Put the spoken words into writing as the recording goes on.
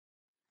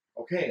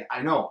Okay,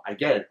 I know, I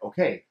get it.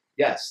 Okay,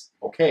 yes,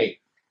 okay,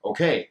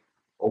 okay,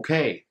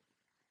 okay.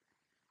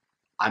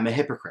 I'm a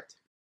hypocrite.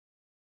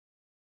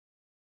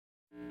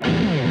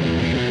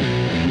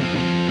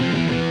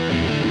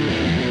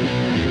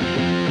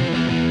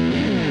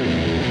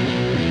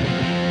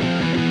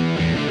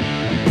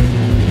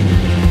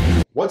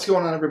 What's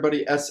going on,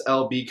 everybody?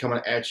 S.L.B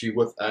coming at you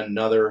with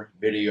another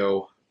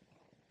video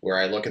where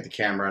I look at the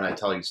camera and I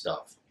tell you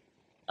stuff.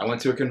 I went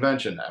to a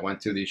convention. I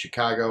went to the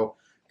Chicago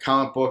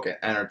Comic Book and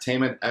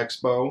Entertainment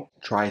Expo.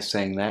 Try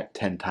saying that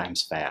 10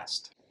 times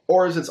fast.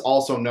 Or as it's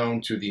also known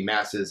to the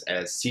masses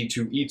as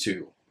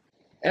C2E2.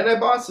 And I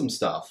bought some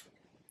stuff.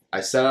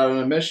 I set out on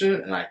a mission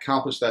and I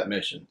accomplished that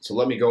mission. So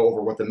let me go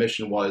over what the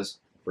mission was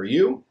for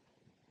you,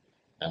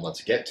 and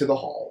let's get to the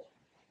haul.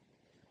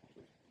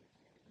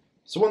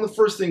 So one of the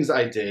first things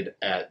I did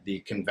at the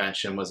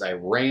convention was I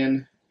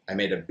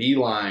made a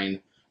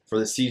beeline for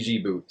the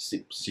CGC booth.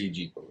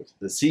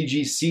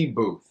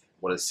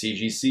 What is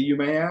CGC, you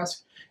may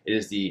ask? It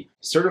is the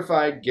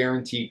Certified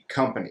Guaranteed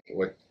Company.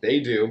 What they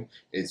do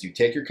is you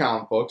take your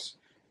comic books,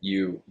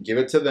 you give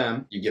it to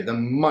them, you give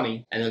them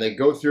money, and then they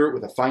go through it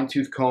with a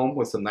fine-tooth comb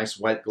with some nice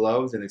white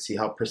gloves, and they see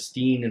how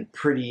pristine and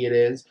pretty it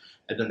is,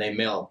 and then they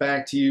mail it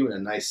back to you in a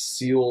nice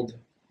sealed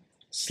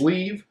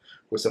sleeve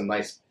with some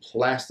nice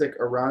plastic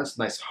around it,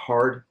 some nice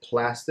hard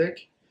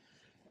plastic.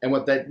 And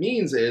what that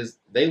means is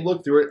they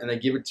look through it and they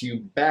give it to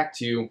you back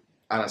to you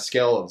on a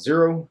scale of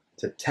 0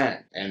 to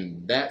 10.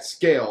 And that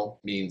scale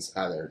means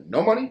either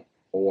no money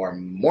or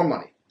more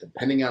money,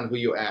 depending on who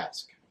you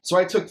ask. So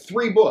I took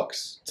 3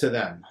 books to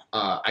them.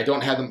 I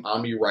don't have them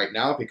on me right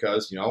now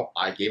because,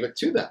 I gave it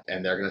to them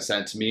and they're going to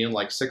send it to me in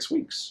like 6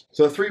 weeks.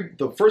 So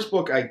the first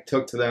book I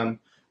took to them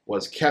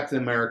was Captain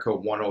America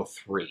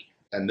 103.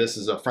 And this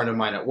is a friend of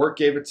mine at work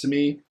gave it to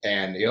me.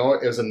 And it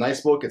was a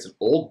nice book. It's an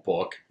old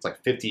book. It's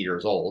like 50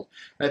 years old.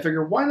 And I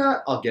figured, why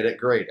not? I'll get it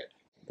graded.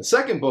 The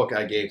second book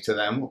I gave to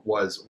them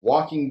was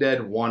Walking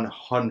Dead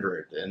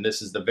 100. And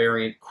this is the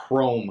variant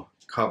Chrome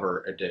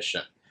cover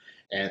edition.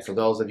 And for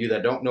those of you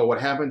that don't know what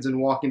happens in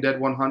Walking Dead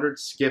 100,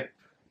 skip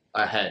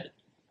ahead.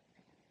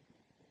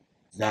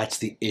 That's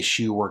the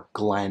issue where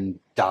Glenn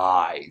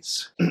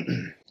dies.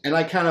 And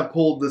I kind of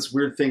pulled this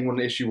weird thing when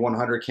issue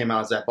 100 came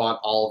out, is I bought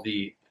all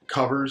the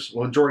covers,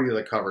 well, majority of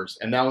the covers,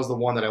 and that was the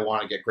one that I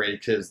wanted to get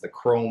graded because the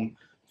chrome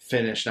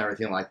finish and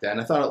everything like that.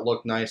 And I thought it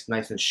looked nice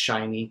and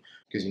shiny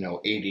because,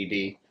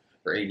 ADD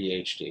or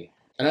ADHD.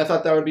 And I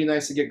thought that would be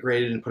nice to get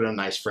graded and put in a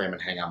nice frame and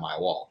hang on my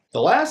wall.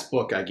 The last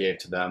book I gave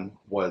to them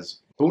was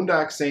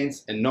Boondock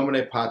Saints and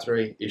Nomine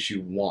Patre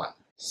issue 1,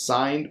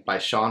 signed by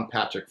Sean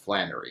Patrick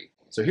Flannery.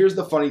 So here's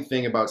the funny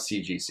thing about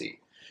CGC.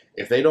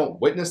 If they don't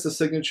witness the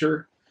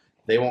signature,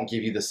 they won't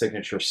give you the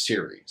signature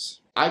series.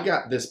 I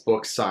got this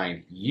book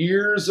signed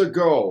years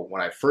ago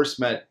when I first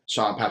met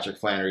Sean Patrick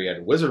Flannery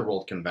at Wizard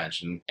World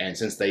Convention, and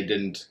since they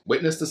didn't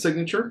witness the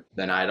signature,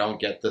 then I don't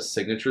get the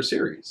signature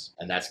series.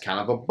 And that's kind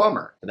of a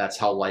bummer, but that's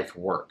how life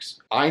works.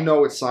 I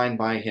know it's signed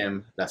by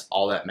him. That's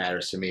all that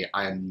matters to me.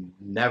 I'm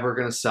never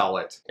going to sell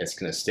it. It's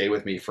going to stay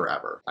with me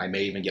forever. I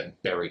may even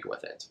get buried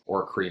with it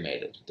or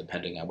cremated,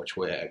 depending on which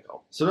way I go.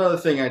 So another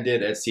thing I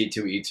did at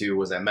C2E2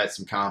 was I met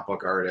some comic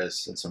book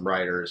artists and some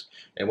writers,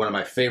 and one of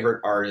my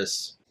favorite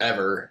artists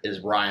ever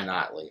is Ryan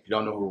Ottley. If you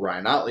don't know who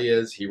Ryan Ottley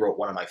is, he wrote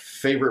one of my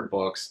favorite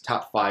books,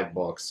 top 5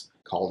 books,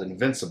 called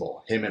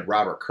Invincible. Him and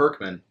Robert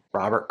Kirkman.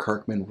 Robert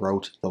Kirkman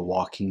wrote The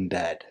Walking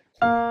Dead.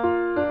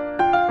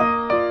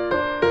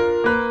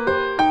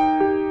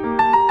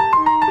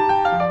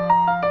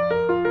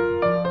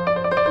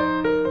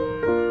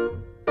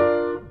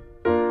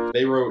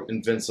 They wrote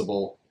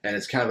Invincible, and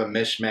it's kind of a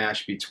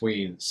mishmash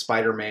between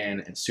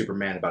Spider-Man and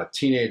Superman about a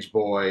teenage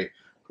boy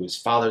whose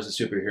father's a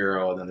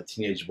superhero, and then the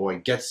teenage boy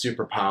gets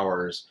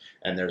superpowers,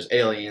 and there's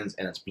aliens,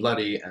 and it's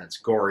bloody, and it's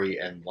gory,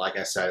 and like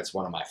I said, it's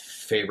one of my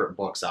favorite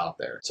books out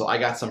there. So I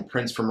got some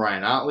prints from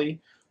Ryan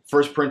Ottley.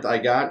 First print I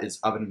got is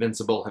of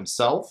Invincible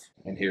himself,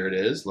 and here it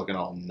is, looking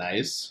all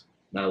nice.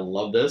 And I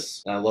love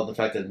this, and I love the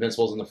fact that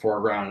Invincible's in the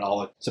foreground, and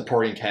all the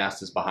supporting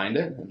cast is behind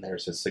it, and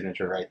there's his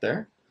signature right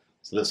there.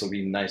 So this will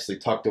be nicely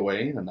tucked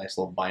away in a nice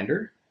little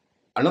binder.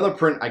 Another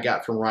print I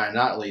got from Ryan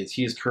Ottley is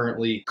he's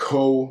currently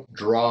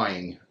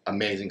co-drawing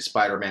Amazing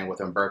Spider-Man with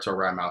Humberto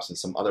Ramos and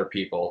some other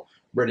people,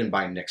 written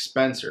by Nick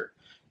Spencer.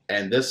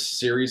 And this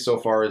series so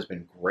far has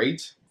been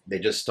great. They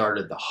just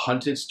started the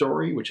Hunted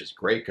story, which is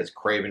great because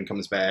Kraven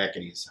comes back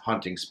and he's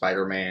hunting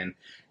Spider-Man,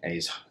 and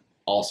he's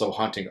also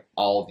hunting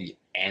all the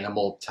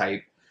animal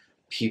type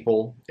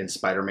people in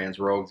Spider-Man's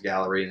Rogues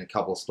Gallery and a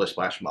couple of splish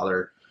splash from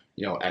other,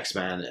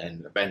 X-Men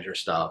and Avenger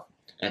stuff.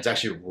 And it's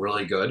actually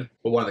really good.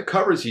 But one of the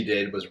covers he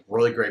did was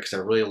really great because I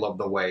really love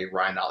the way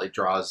Ryan Ottley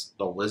draws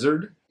the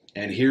lizard.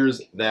 And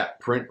here's that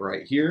print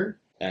right here.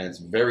 And it's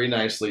very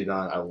nicely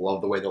done. I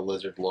love the way the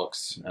lizard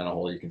looks. I don't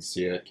know if you can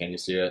see it. Can you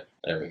see it?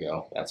 There we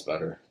go. That's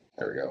better.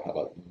 There we go. How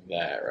about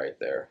that right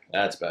there?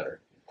 That's better.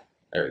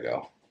 There we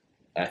go.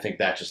 And I think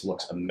that just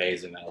looks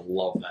amazing. I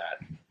love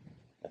that.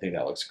 I think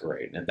that looks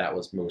great. And that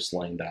was Moose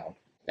laying down.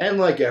 And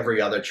like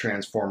every other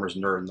Transformers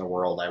nerd in the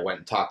world, I went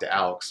and talked to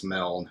Alex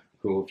Milne,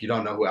 who, if you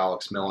don't know who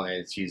Alex Milne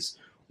is, he's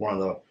one of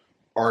the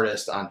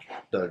artists on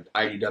the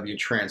IDW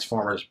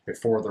Transformers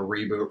before the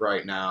reboot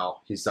right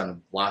now. He's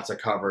done lots of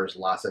covers,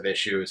 lots of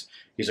issues.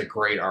 He's a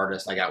great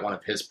artist. I got one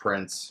of his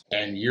prints.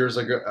 And years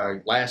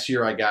ago, last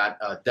year I got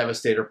a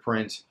Devastator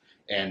print,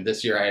 and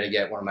this year I had to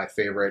get one of my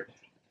favorite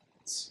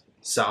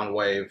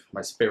Soundwave,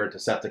 my favorite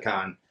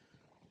Decepticon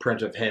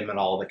print of him and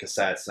all the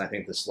cassettes. And I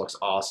think this looks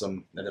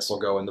awesome. And this will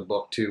go in the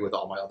book too with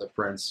all my other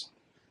prints.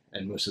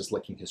 And Moose is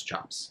licking his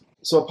chops.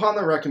 So upon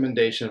the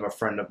recommendation of a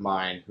friend of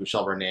mine, who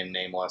shall remain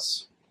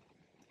nameless,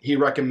 he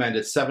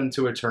recommended 7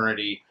 to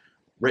Eternity,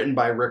 written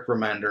by Rick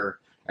Remender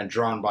and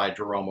drawn by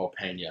Jerome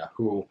Pena,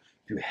 who,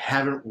 if you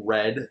haven't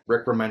read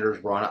Rick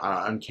Remender's run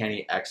on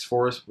Uncanny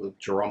X-Force with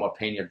Jerome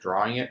Pena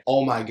drawing it,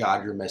 oh my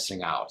god, you're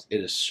missing out.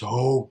 It is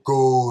so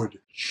good.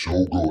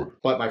 So good.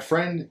 But my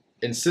friend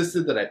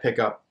insisted that I pick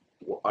up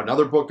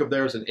another book of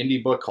theirs, an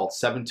indie book called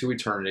 7 to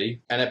Eternity,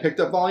 and I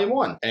picked up volume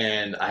 1.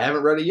 And I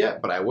haven't read it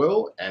yet, but I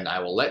will, and I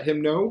will let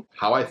him know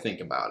how I think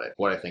about it,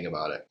 what I think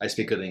about it. I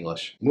speak good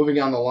English. Moving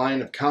on the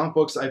line of comic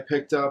books I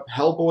picked up,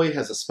 Hellboy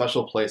has a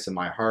special place in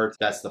my heart.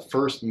 That's the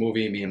first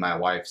movie me and my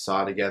wife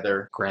saw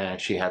together.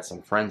 Granted, she had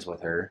some friends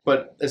with her,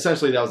 but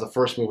essentially that was the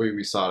first movie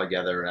we saw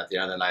together, and at the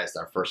end of the night,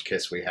 our first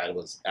kiss we had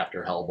was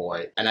after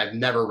Hellboy. And I've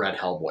never read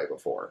Hellboy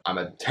before. I'm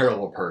a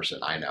terrible person,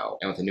 I know.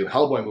 And with the new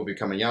Hellboy movie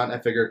coming out, I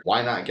figured,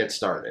 why not get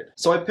started?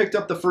 So I picked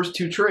up the first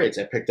 2 trades.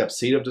 I picked up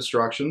Seed of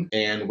Destruction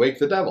and Wake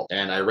the Devil.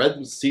 And I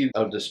read Seed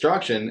of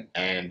Destruction,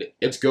 and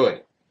it's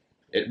good.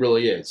 It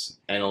really is.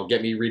 And it'll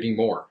get me reading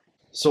more.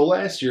 So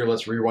last year,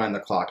 let's rewind the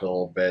clock a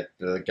little bit.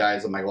 The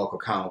guys at my local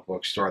comic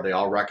book store, they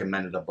all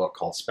recommended a book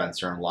called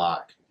Spencer and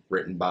Locke,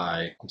 written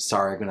by, I'm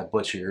sorry, I'm going to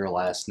butcher your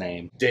last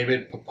name,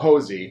 David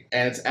Papozzi,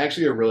 and it's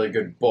actually a really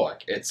good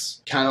book.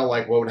 It's kind of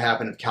like what would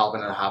happen if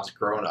Calvin and Hobbes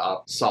grown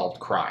up solved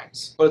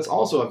crimes. But it's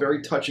also a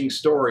very touching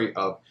story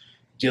of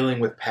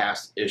dealing with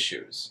past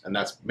issues, and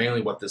that's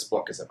mainly what this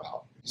book is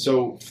about.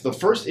 So the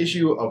first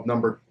issue of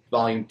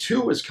volume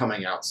 2 is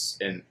coming out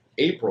in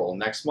April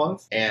next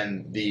month,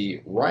 and the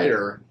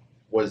writer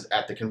was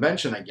at the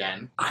convention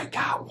again. I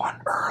got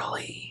one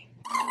early.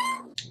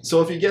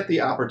 So if you get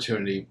the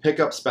opportunity, pick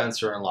up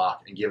Spencer and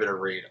Locke and give it a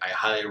read. I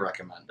highly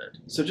recommend it.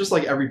 So just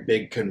like every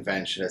big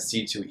convention at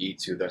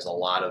C2E2, there's a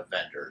lot of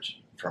vendors.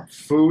 From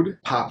food,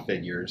 pop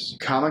figures,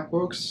 comic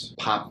books,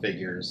 pop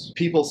figures,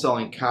 people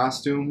selling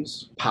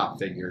costumes, pop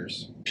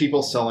figures,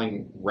 people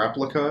selling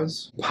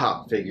replicas,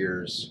 pop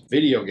figures,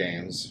 video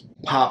games,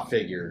 pop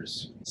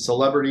figures,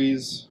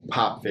 celebrities,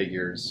 pop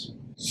figures.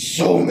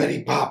 So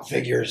many pop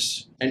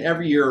figures! And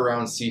every year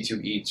around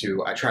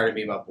C2E2, I try to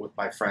meet up with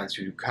my friends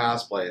who do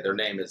cosplay. Their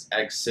name is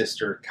Egg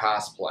Sister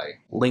Cosplay.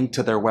 Link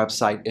to their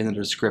website in the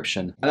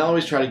description. And I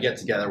always try to get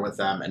together with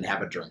them and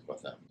have a drink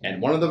with them.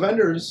 And one of the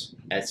vendors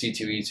at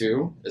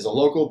C2E2 is a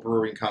local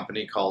brewing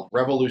company called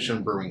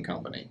Revolution Brewing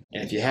Company.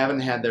 And if you haven't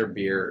had their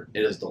beer,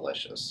 it is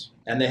delicious.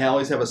 And they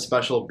always have a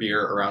special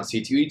beer around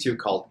C2E2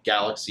 called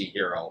Galaxy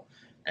Hero.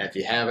 And if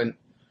you haven't,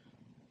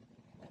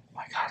 oh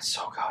my god, it's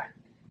so good.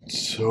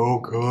 So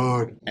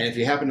good. And if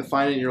you happen to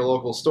find it in your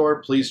local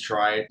store, please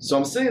try it. So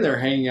I'm sitting there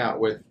hanging out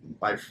with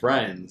my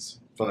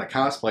friends from the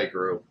cosplay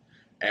group,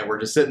 and we're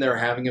just sitting there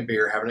having a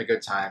beer, having a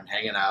good time,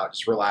 hanging out,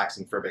 just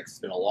relaxing for a bit. It's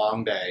been a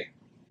long day.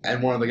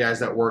 And one of the guys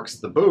that works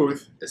the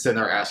booth is sitting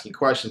there asking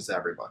questions to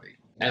everybody.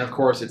 And of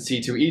course, it's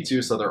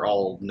C2E2, so they're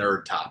all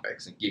nerd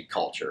topics and geek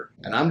culture.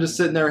 And I'm just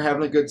sitting there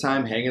having a good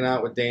time, hanging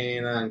out with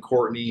Dana and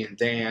Courtney and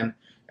Dan.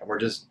 And we're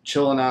just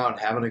chilling out and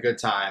having a good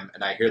time,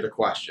 and I hear the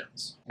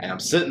questions. And I'm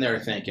sitting there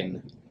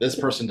thinking, this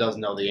person doesn't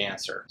know the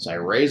answer. So I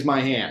raise my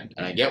hand,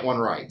 and I get one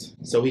right.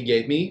 So he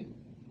gave me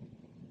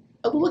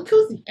a little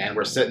koozie. And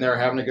we're sitting there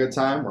having a good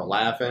time, we're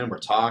laughing, we're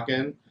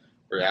talking,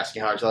 we're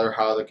asking each other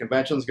how the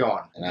convention's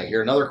going. And I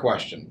hear another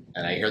question,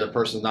 and I hear the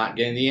person's not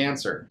getting the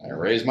answer. I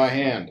raise my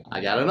hand,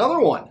 I got another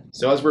one.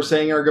 So as we're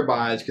saying our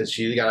goodbyes, because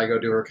she gotta go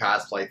do her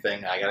cosplay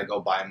thing, I gotta go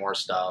buy more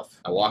stuff,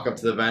 I walk up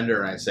to the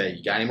vendor and I say,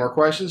 you got any more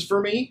questions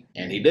for me?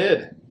 And he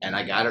did, and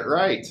I got it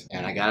right.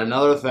 And I got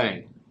another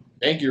thing.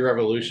 Thank you,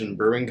 Revolution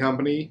Brewing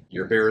Company.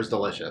 Your beer is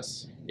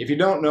delicious. If you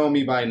don't know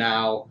me by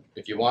now,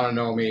 if you want to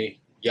know me,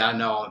 you gotta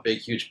know I'm a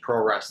big, huge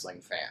pro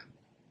wrestling fan.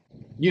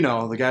 You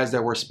know, the guys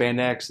that wear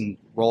spandex and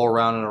roll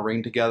around in a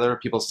ring together.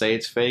 People say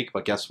it's fake,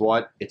 but guess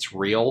what? It's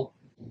real.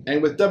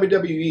 And with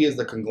WWE as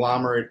the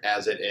conglomerate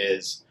as it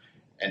is,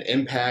 and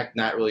Impact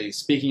not really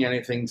speaking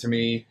anything to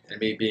me,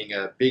 and me being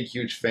a big,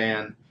 huge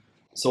fan.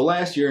 So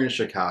last year in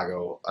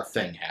Chicago, a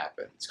thing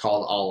happened. It's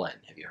called All In.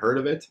 Have you heard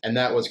of it? And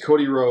that was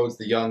Cody Rhodes,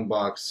 the Young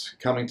Bucks,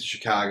 coming to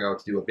Chicago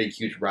to do a big,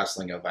 huge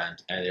wrestling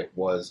event. And it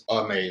was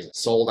amazing.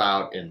 Sold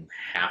out in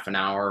half an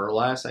hour or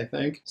less, I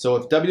think. So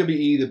with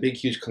WWE, the big,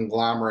 huge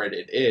conglomerate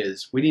it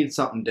is, we need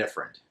something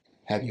different.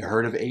 Have you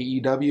heard of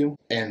AEW?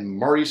 And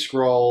Marty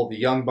Scurll, the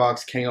Young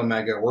Bucks, Kenny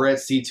Omega, we're at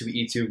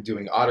C2E2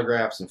 doing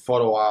autographs and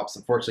photo ops.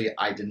 Unfortunately,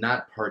 I did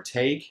not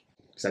partake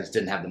because I just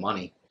didn't have the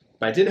money.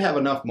 But I did have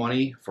enough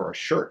money for a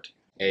shirt.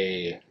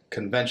 A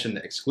convention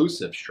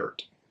exclusive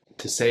shirt.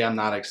 To say I'm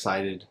not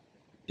excited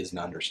is an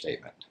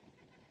understatement.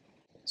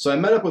 So I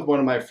met up with one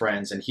of my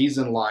friends, and he's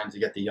in line to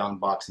get the Young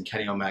Bucks and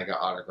Kenny Omega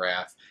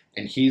autograph.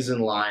 And he's in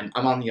line.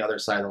 I'm on the other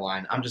side of the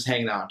line. I'm just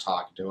hanging out and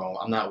talking to him.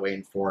 I'm not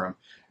waiting for him.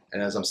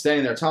 And as I'm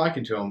standing there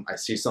talking to him, I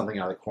see something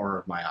out of the corner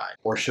of my eye.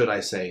 Or should I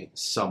say,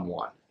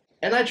 someone.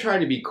 And I try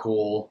to be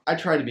cool. I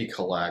try to be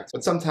collect.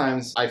 But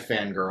sometimes I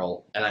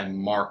fangirl and I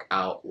mark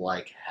out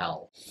like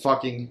hell.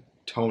 Fucking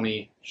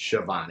Tony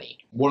Schiavone.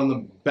 One of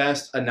the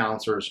best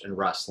announcers in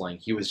wrestling.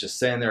 He was just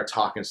sitting there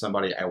talking to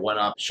somebody. I went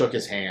up, shook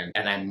his hand,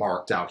 and I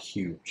marked out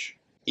huge.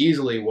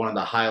 Easily one of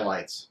the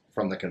highlights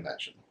from the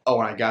convention. Oh,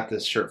 and I got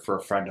this shirt for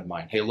a friend of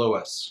mine. Hey,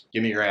 Lewis,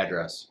 give me your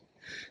address.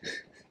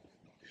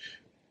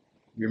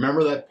 You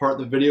remember that part of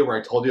the video where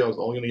I told you I was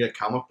only going to get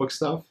comic book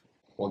stuff?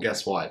 Well,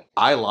 guess what?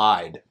 I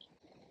lied.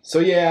 So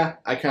yeah,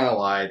 I kind of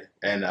lied,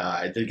 and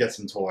I did get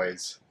some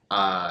toys.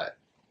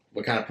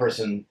 What kind of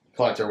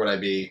collector would I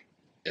be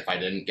if I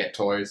didn't get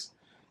toys?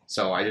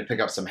 So I did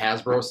pick up some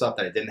Hasbro stuff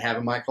that I didn't have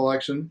in my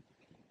collection.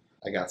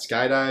 I got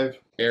Skydive,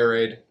 Air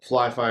Raid,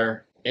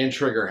 Flyfire, and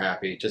Trigger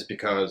Happy, just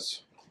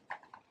because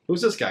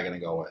who's this guy going to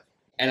go with?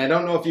 And I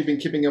don't know if you've been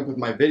keeping up with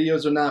my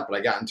videos or not, but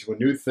I got into a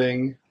new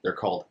thing. They're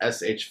called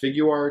SH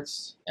Figure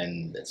Arts,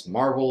 and it's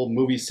Marvel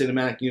movie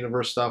cinematic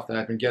universe stuff that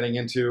I've been getting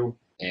into.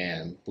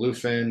 And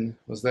Bluefin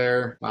was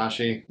there,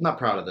 Mashi. I'm not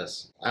proud of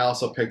this. I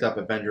also picked up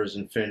Avengers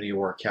Infinity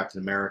War Captain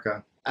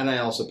America, and I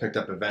also picked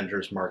up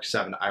Avengers Mark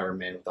 7 Iron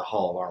Man with the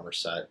Hall of Armor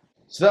set.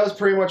 So that was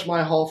pretty much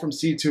my haul from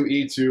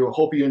C2E2.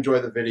 Hope you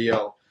enjoyed the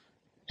video.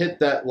 Hit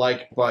that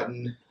like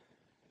button,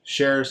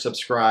 share,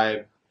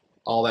 subscribe,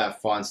 all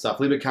that fun stuff.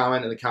 Leave a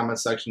comment in the comment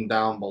section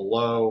down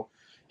below.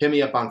 Hit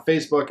me up on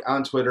Facebook,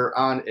 on Twitter,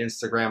 on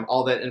Instagram.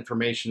 All that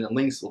information and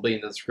links will be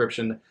in the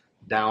description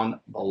down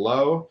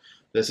below.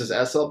 This is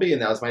S.L.B,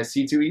 and that was my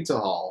C2E2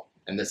 haul.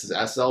 And this is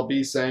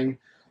S.L.B saying,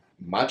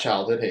 my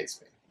childhood hates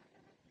me.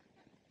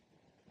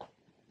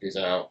 Peace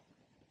out.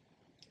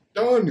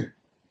 Done.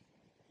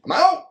 I'm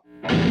out.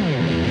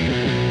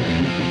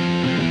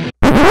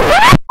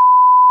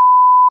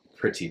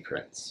 Pretty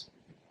Prince.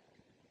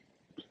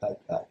 That's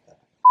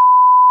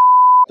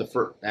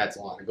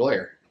a lot of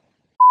glare.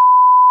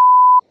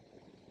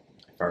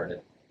 I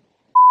farted.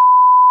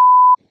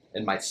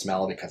 It might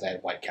smell because I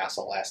had White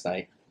Castle last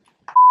night.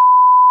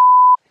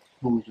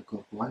 Who was a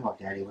good boy while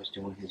Daddy was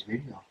doing his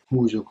video? Who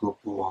was a good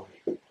boy?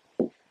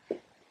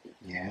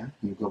 Yeah,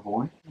 you a good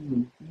boy?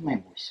 My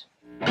voice.